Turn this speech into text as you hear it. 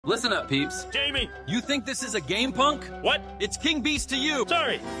Listen up, peeps. Jamie! You think this is a game, punk? What? It's King Beast to you!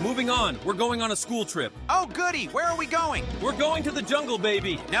 Sorry! Moving on, we're going on a school trip. Oh, goody! Where are we going? We're going to the jungle,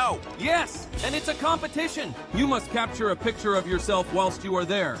 baby! No! Yes! And it's a competition! You must capture a picture of yourself whilst you are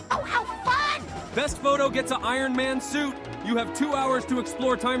there. Oh, how fun! Best photo gets an Iron Man suit. You have 2 hours to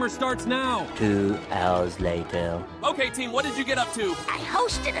explore. Timer starts now. 2 hours later. Okay, team, what did you get up to? I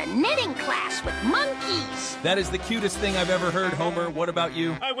hosted a knitting class with monkeys. That is the cutest thing I've ever heard, Homer. What about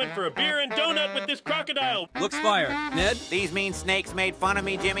you? I went for a beer and donut with this crocodile. Looks fire. Ned? These mean snakes made fun of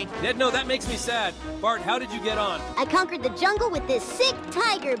me, Jimmy? Ned, no, that makes me sad. Bart, how did you get on? I conquered the jungle with this sick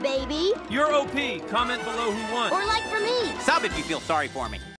tiger, baby. You're OP. Comment below who won. Or like for me. Sub if you feel sorry for me.